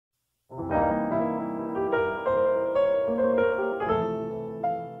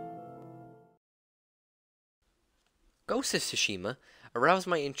Ghost of Tsushima aroused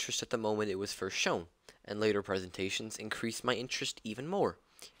my interest at the moment it was first shown, and later presentations increased my interest even more.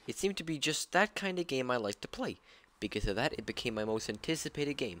 It seemed to be just that kind of game I like to play. Because of that, it became my most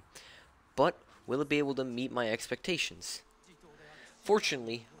anticipated game. But will it be able to meet my expectations?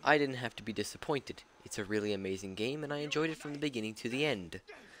 Fortunately, I didn't have to be disappointed. It's a really amazing game, and I enjoyed it from the beginning to the end.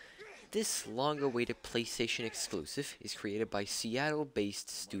 This long-awaited PlayStation exclusive is created by Seattle-based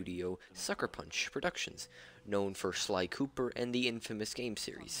studio Sucker Punch Productions, known for Sly Cooper and the infamous game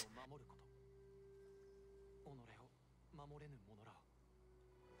series.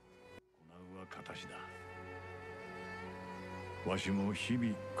 わしも日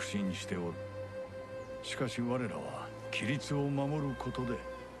々苦心しておる。しかし我らは規律を守ることで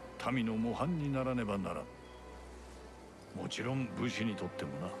民の模範にならねばならん。もちろん武士にとって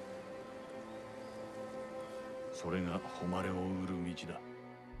もな。それが誉れを売る道だ。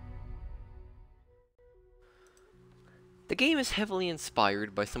 The game is heavily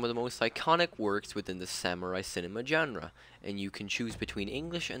inspired by some of the most iconic works within the samurai cinema genre, and you can choose between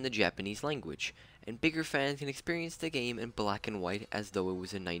English and the Japanese language, and bigger fans can experience the game in black and white as though it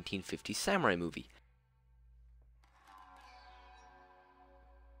was a 1950s samurai movie.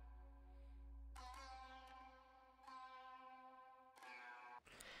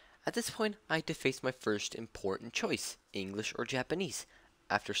 At this point, I had to face my first important choice, English or Japanese.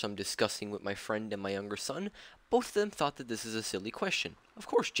 After some discussing with my friend and my younger son, both of them thought that this is a silly question. Of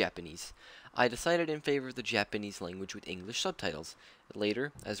course, Japanese. I decided in favor of the Japanese language with English subtitles.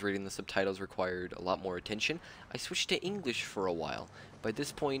 Later, as reading the subtitles required a lot more attention, I switched to English for a while. By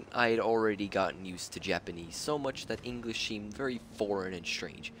this point, I had already gotten used to Japanese so much that English seemed very foreign and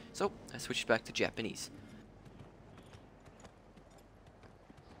strange, so I switched back to Japanese.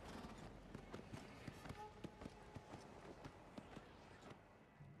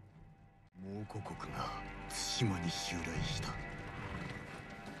 蒙古国が対馬に襲来した。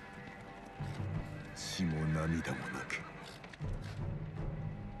血も涙もなく、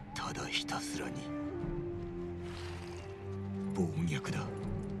ただひたすらに暴虐だ。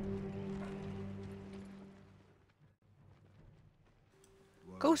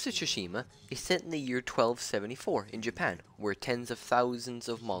 Ghost of Tsushima is set in the year 1274 in Japan, where tens of thousands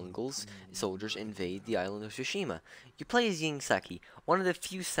of Mongols soldiers invade the island of Tsushima. You play as Jin Sakai, one of the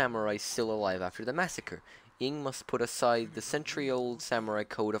few samurai still alive after the massacre. Jin must put aside the century-old samurai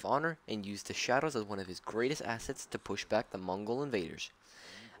code of honor and use the shadows as one of his greatest assets to push back the Mongol invaders.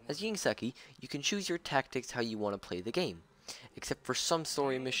 As Jin Sakai, you can choose your tactics how you want to play the game, except for some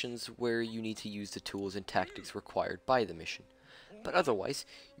story missions where you need to use the tools and tactics required by the mission. But otherwise,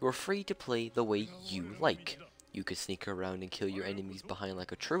 you're free to play the way you like. You can sneak around and kill your enemies behind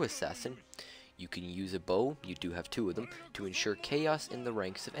like a true assassin. You can use a bow, you do have two of them, to ensure chaos in the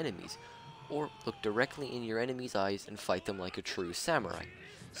ranks of enemies. Or look directly in your enemy's eyes and fight them like a true samurai,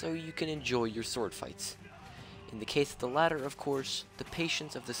 so you can enjoy your sword fights. In the case of the latter, of course, the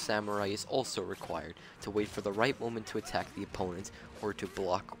patience of the samurai is also required to wait for the right moment to attack the opponent, or to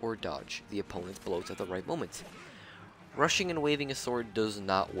block or dodge the opponent's blows at the right moment. Rushing and waving a sword does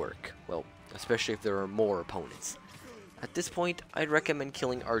not work, well, especially if there are more opponents. At this point, I'd recommend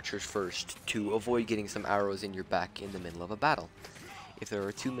killing archers first, to avoid getting some arrows in your back in the middle of a battle. If there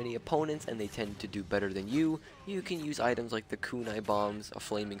are too many opponents and they tend to do better than you can use items like the kunai bombs, a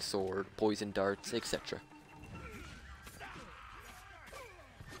flaming sword, poison darts, etc.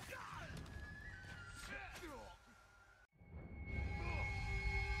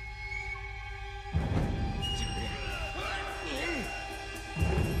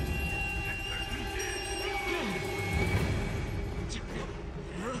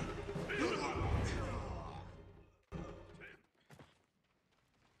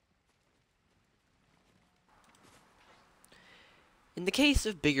 In the case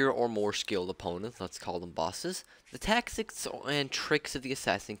of bigger or more skilled opponents, let's call them bosses, the tactics and tricks of the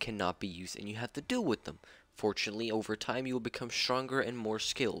assassin cannot be used and you have to deal with them. Fortunately, over time you will become stronger and more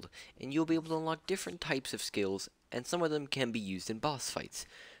skilled, and you'll be able to unlock different types of skills, and some of them can be used in boss fights.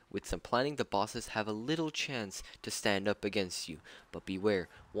 With some planning, the bosses have a little chance to stand up against you, but beware,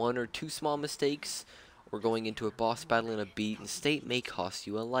 one or two small mistakes, or going into a boss battle in a beaten state may cost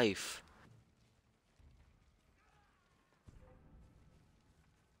you a life.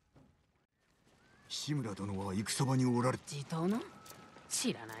 志村殿は戦場におられ。地頭の？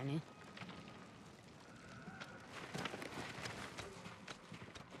知らないね。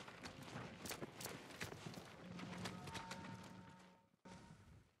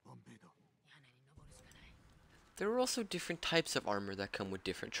There are also different types of armor that come with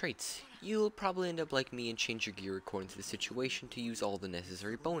different traits. You'll probably end up like me and change your gear according to the situation to use all the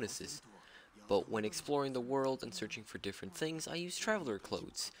necessary bonuses. but when exploring the world and searching for different things, I used traveler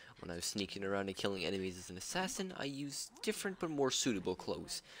clothes. When I was sneaking around and killing enemies as an assassin, I used different but more suitable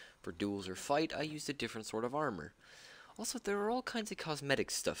clothes. For duels or fight, I used a different sort of armor. Also, there are all kinds of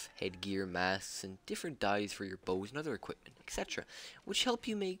cosmetic stuff, headgear, masks, and different dyes for your bows and other equipment, etc., which help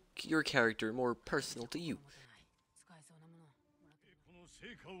you make your character more personal to you. この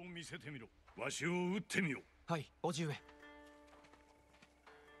成果を見せてみろ。わしを撃ってみよ。はい、叔父上。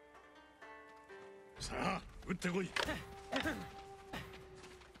さあ、撃ってこい。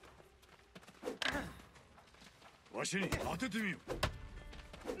わしに当ててみよ。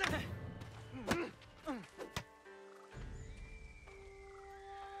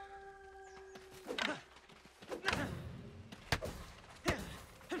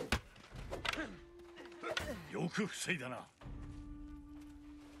よく防いだな。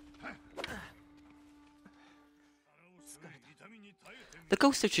 The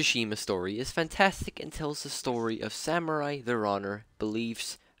Ghost of Tsushima story is fantastic and tells the story of samurai, their honor,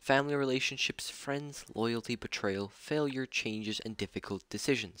 beliefs, family relationships, friends, loyalty, betrayal, failure, changes, and difficult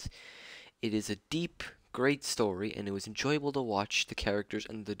decisions. It is a deep, great story, and it was enjoyable to watch the characters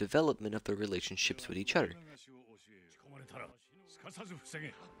and the development of their relationships with each other.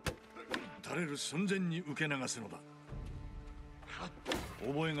 撃たれる寸前に受け流すのだ。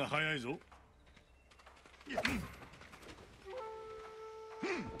覚えが早いぞ。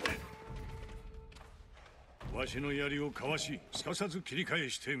わしの槍をかわし、すかさず切り返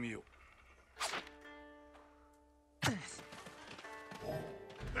してみよ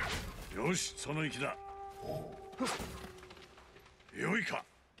う。よし、その意気だ。よいか、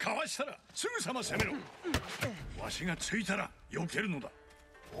かわしたらすぐさま攻めろ。わしがついたら避けるのだ。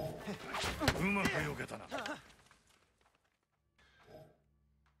うまく避けたな。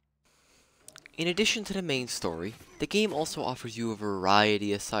 In addition to the main story, the game also offers you a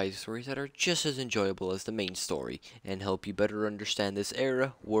variety of side stories that are just as enjoyable as the main story, and help you better understand this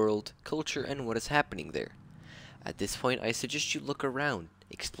era, world, culture, and what is happening there. At this point, I suggest you look around,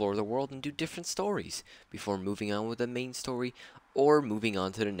 explore the world, and do different stories, before moving on with the main story, or moving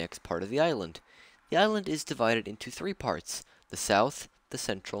on to the next part of the island. The island is divided into 3 parts, the south, the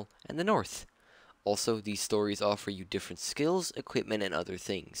central, and the north. Also, these stories offer you different skills, equipment, and other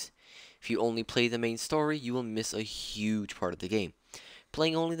things. If you only play the main story, you will miss a huge part of the game.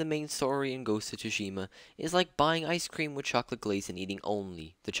 Playing only the main story in Ghost of Tsushima is like buying ice cream with chocolate glaze and eating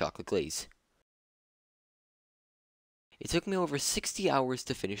only the chocolate glaze. It took me over 60 hours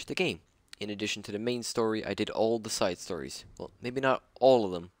to finish the game. In addition to the main story, I did all the side stories. Well, maybe not all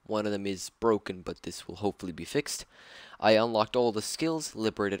of them. One of them is broken, but this will hopefully be fixed. I unlocked all the skills,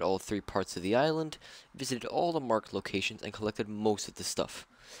 liberated all 3 parts of the island, visited all the marked locations, and collected most of the stuff.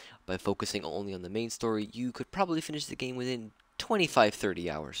 By focusing only on the main story, you could probably finish the game within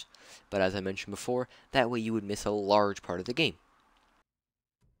 25-30 hours. But as I mentioned before, that way you would miss a large part of the game.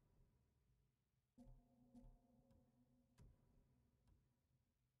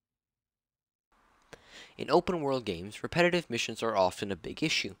 In open world games, repetitive missions are often a big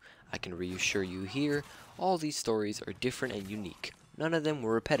issue. I can reassure you here, all these stories are different and unique. None of them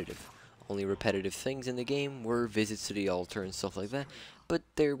were repetitive. Only repetitive things in the game were visits to the altar and stuff like that, but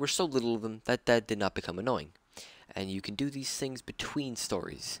there were so little of them that did not become annoying. And you can do these things between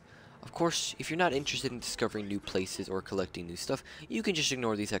stories. Of course, if you're not interested in discovering new places or collecting new stuff, you can just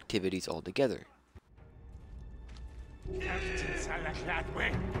ignore these activities altogether.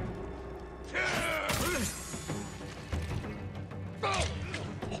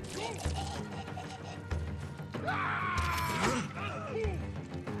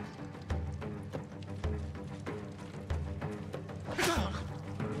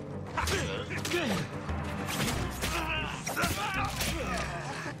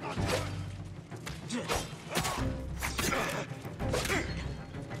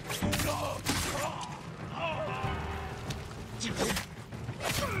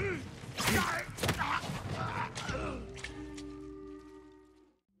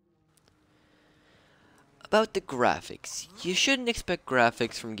 About the graphics, you shouldn't expect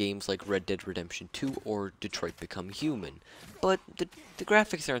graphics from games like Red Dead Redemption 2 or Detroit Become Human, but the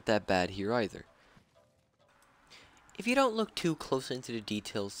graphics aren't that bad here either. If you don't look too close into the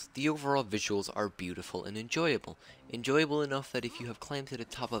details, the overall visuals are beautiful and enjoyable. Enjoyable enough that if you have climbed to the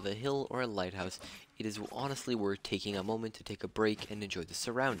top of a hill or a lighthouse, it is honestly worth taking a moment to take a break and enjoy the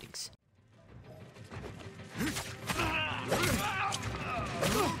surroundings.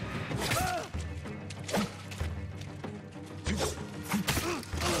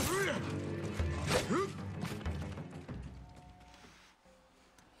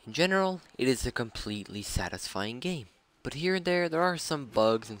 In general, it is a completely satisfying game. But here and there are some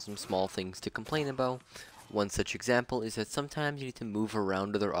bugs and some small things to complain about. One such example is that sometimes you need to move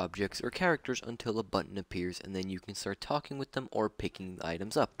around other objects or characters until a button appears and then you can start talking with them or picking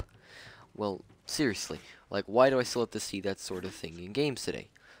items up. Well, seriously, like why do I still have to see that sort of thing in games today?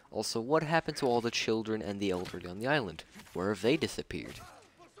 Also, what happened to all the children and the elderly on the island? Where have they disappeared?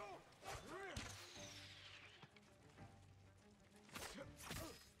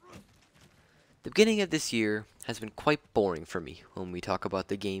 The beginning of this year has been quite boring for me when we talk about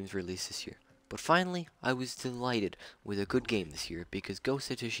the games released this year. But finally, I was delighted with a good game this year because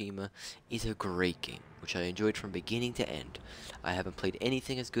Ghost of Tsushima is a great game, which I enjoyed from beginning to end. I haven't played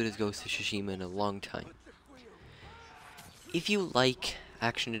anything as good as Ghost of Tsushima in a long time. If you like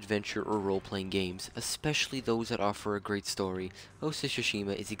action-adventure or role-playing games, especially those that offer a great story, Ghost of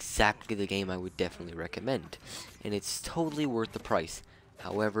Tsushima is exactly the game I would definitely recommend, and it's totally worth the price.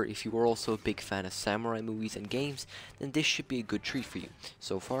 However, if you are also a big fan of samurai movies and games, then this should be a good treat for you.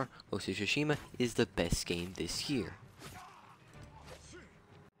 So far, Ghost of Tsushima is the best game this year.